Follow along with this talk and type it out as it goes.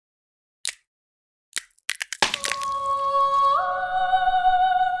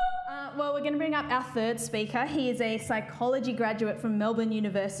going to bring up our third speaker. He is a psychology graduate from Melbourne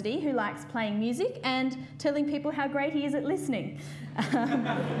University who likes playing music and telling people how great he is at listening.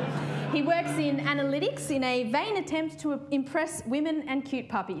 He works in analytics in a vain attempt to impress women and cute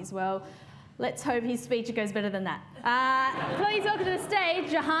puppies. Well, let's hope his speech goes better than that. Please welcome to the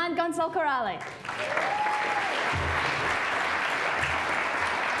stage, Jehan Gonsalkorale.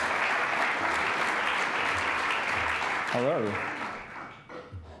 Hello.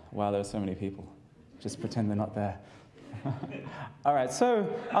 Wow, there are so many people. Just pretend they're not there. All right, so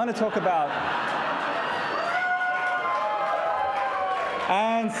I want to talk about...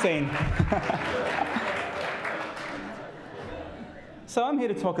 And scene. So I'm here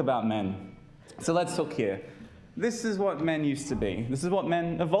to talk about men. So let's talk here. This is what men used to be. This is what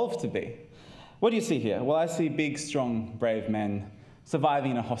men evolved to be. What do you see here? Well, I see big, strong, brave men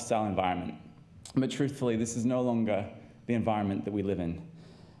surviving in a hostile environment. But truthfully, this is no longer the environment that we live in.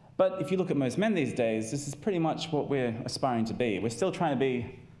 But if you look at most men these days, this is pretty much what we're aspiring to be. We're still trying to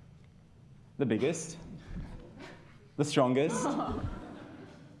be the biggest, the strongest,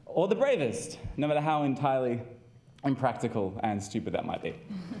 or the bravest, no matter how entirely impractical and stupid that might be.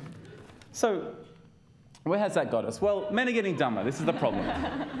 So, where has that got us? Well, men are getting dumber. This is the problem.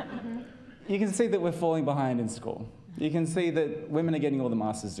 You can see that we're falling behind in school. You can see that women are getting all the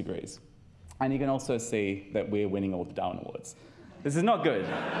master's degrees. And you can also see that we're winning all the Darwin Awards. This is not good.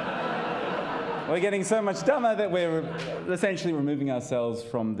 We're getting so much dumber that we're essentially removing ourselves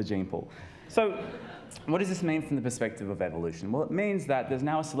from the gene pool. So what does this mean from the perspective of evolution? Well, it means that there's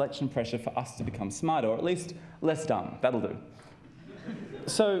now a selection pressure for us to become smarter, or at least less dumb. That'll do.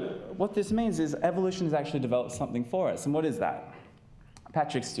 So what this means is evolution has actually developed something for us. And what is that?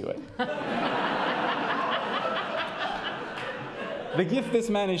 Patrick Stewart. The gift this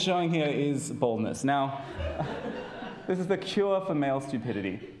man is showing here is baldness. Now, this is the cure for male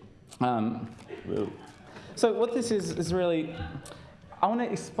stupidity. So what this is really, I want to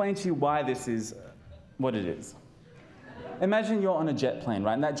explain to you why this is what it is. Imagine you're on a jet plane,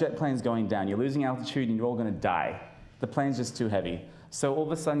 right? And that jet plane's going down. You're losing altitude and you're all going to die. The plane's just too heavy. So all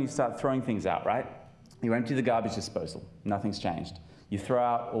of a sudden you start throwing things out, right? You empty the garbage disposal. Nothing's changed. You throw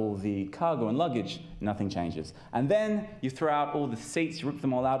out all the cargo and luggage, nothing changes. And then you throw out all the seats, you rip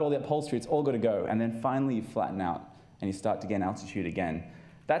them all out, all the upholstery, it's all got to go. And then finally you flatten out and you start to gain altitude again.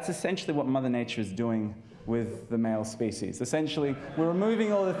 That's essentially what Mother Nature is doing with the male species. Essentially, we're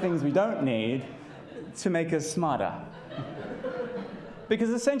removing all the things we don't need to make us smarter. Because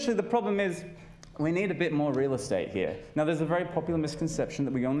essentially the problem is we need a bit more real estate here. Now there's a very popular misconception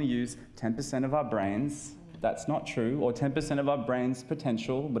that we only use 10% of our brains. That's not true, or 10% of our brain's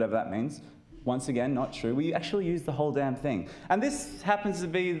potential, whatever that means. Once again, not true. We actually use the whole damn thing. And this happens to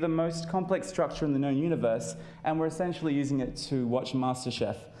be the most complex structure in the known universe, and we're essentially using it to watch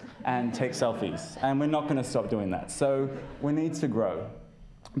MasterChef and take selfies. And we're not going to stop doing that. So we need to grow.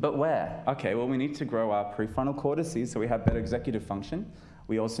 But where? Okay, well, we need to grow our prefrontal cortices so we have better executive function.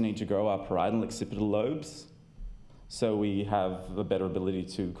 We also need to grow our parietal and occipital lobes so we have a better ability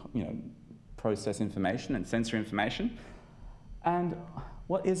to, process information and sensory information. And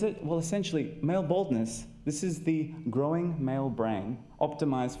what is it? Well, essentially, male baldness, this is the growing male brain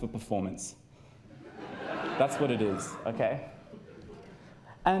optimized for performance. That's what it is, okay?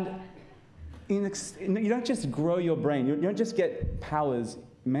 And you don't just grow your brain, you don't just get powers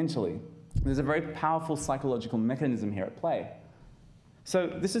mentally. There's a very powerful psychological mechanism here at play. So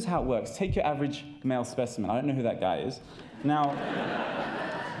this is how it works. Take your average male specimen. I don't know who that guy is. Now,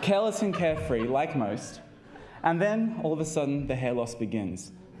 careless and carefree, like most. And then, all of a sudden, the hair loss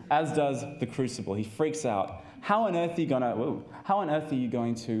begins, as does the crucible. He freaks out. How on earth are you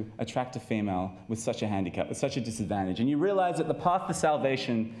going to attract a female with such a handicap, with such a disadvantage? And you realize that the path to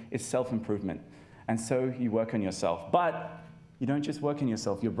salvation is self-improvement. And so you work on yourself. But you don't just work on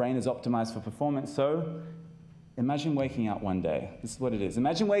yourself. Your brain is optimized for performance. So imagine waking up one day. This is what it is.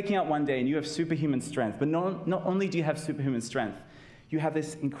 Imagine waking up one day and you have superhuman strength. But not only do you have superhuman strength, you have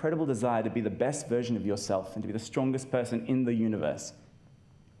this incredible desire to be the best version of yourself and to be the strongest person in the universe.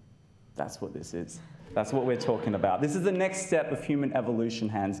 That's what this is. That's what we're talking about. This is the next step of human evolution,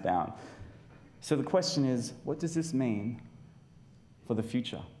 hands down. So the question is, what does this mean for the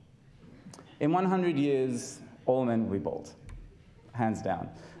future? In 100 years, all men will be bald, hands down.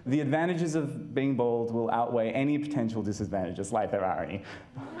 The advantages of being bald will outweigh any potential disadvantages, like there are any.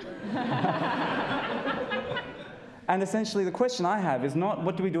 And essentially, the question I have is not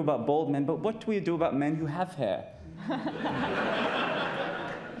what do we do about bald men, but what do we do about men who have hair?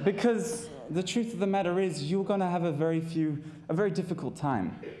 Because the truth of the matter is, you're going to have a very difficult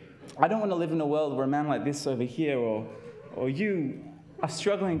time. I don't want to live in a world where a man like this over here, or you, are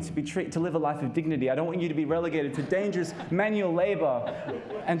struggling to live a life of dignity. I don't want you to be relegated to dangerous manual labor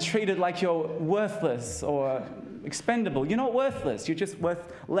and treated like you're worthless or expendable. You're not worthless. You're just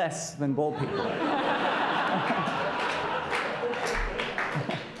worth less than bald people.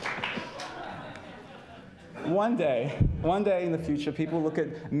 One day in the future, people look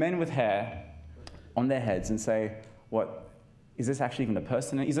at men with hair on their heads and say, what, is this actually even a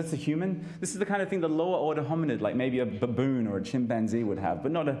person? Is this a human? This is the kind of thing the lower order hominid, like maybe a baboon or a chimpanzee would have,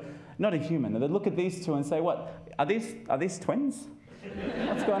 but not a human. And they'd look at these two and say, what, are these twins?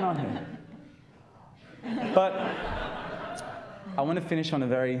 What's going on here? But I want to finish on a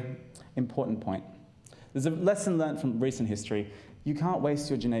very important point. There's a lesson learned from recent history. You can't waste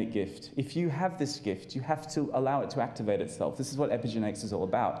your genetic gift. If you have this gift, you have to allow it to activate itself. This is what epigenetics is all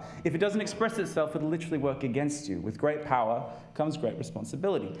about. If it doesn't express itself, it'll literally work against you. With great power comes great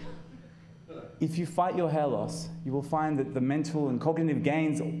responsibility. If you fight your hair loss, you will find that the mental and cognitive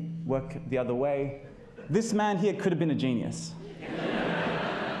gains work the other way. This man here could have been a genius.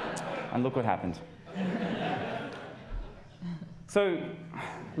 And look what happened. So,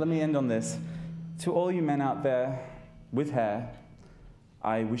 let me end on this. To all you men out there with hair,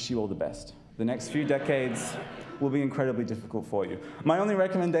 I wish you all the best. The next few decades will be incredibly difficult for you. My only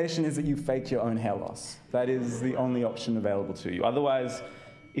recommendation is that you fake your own hair loss. That is the only option available to you. Otherwise,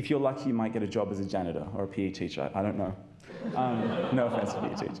 if you're lucky, you might get a job as a janitor or a PE teacher. I don't know. No offense to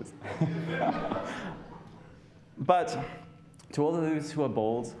PE teachers. But to all of those who are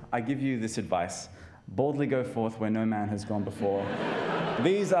bald, I give you this advice. Boldly go forth where no man has gone before.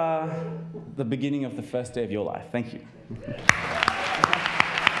 These are the beginning of the first day of your life. Thank you.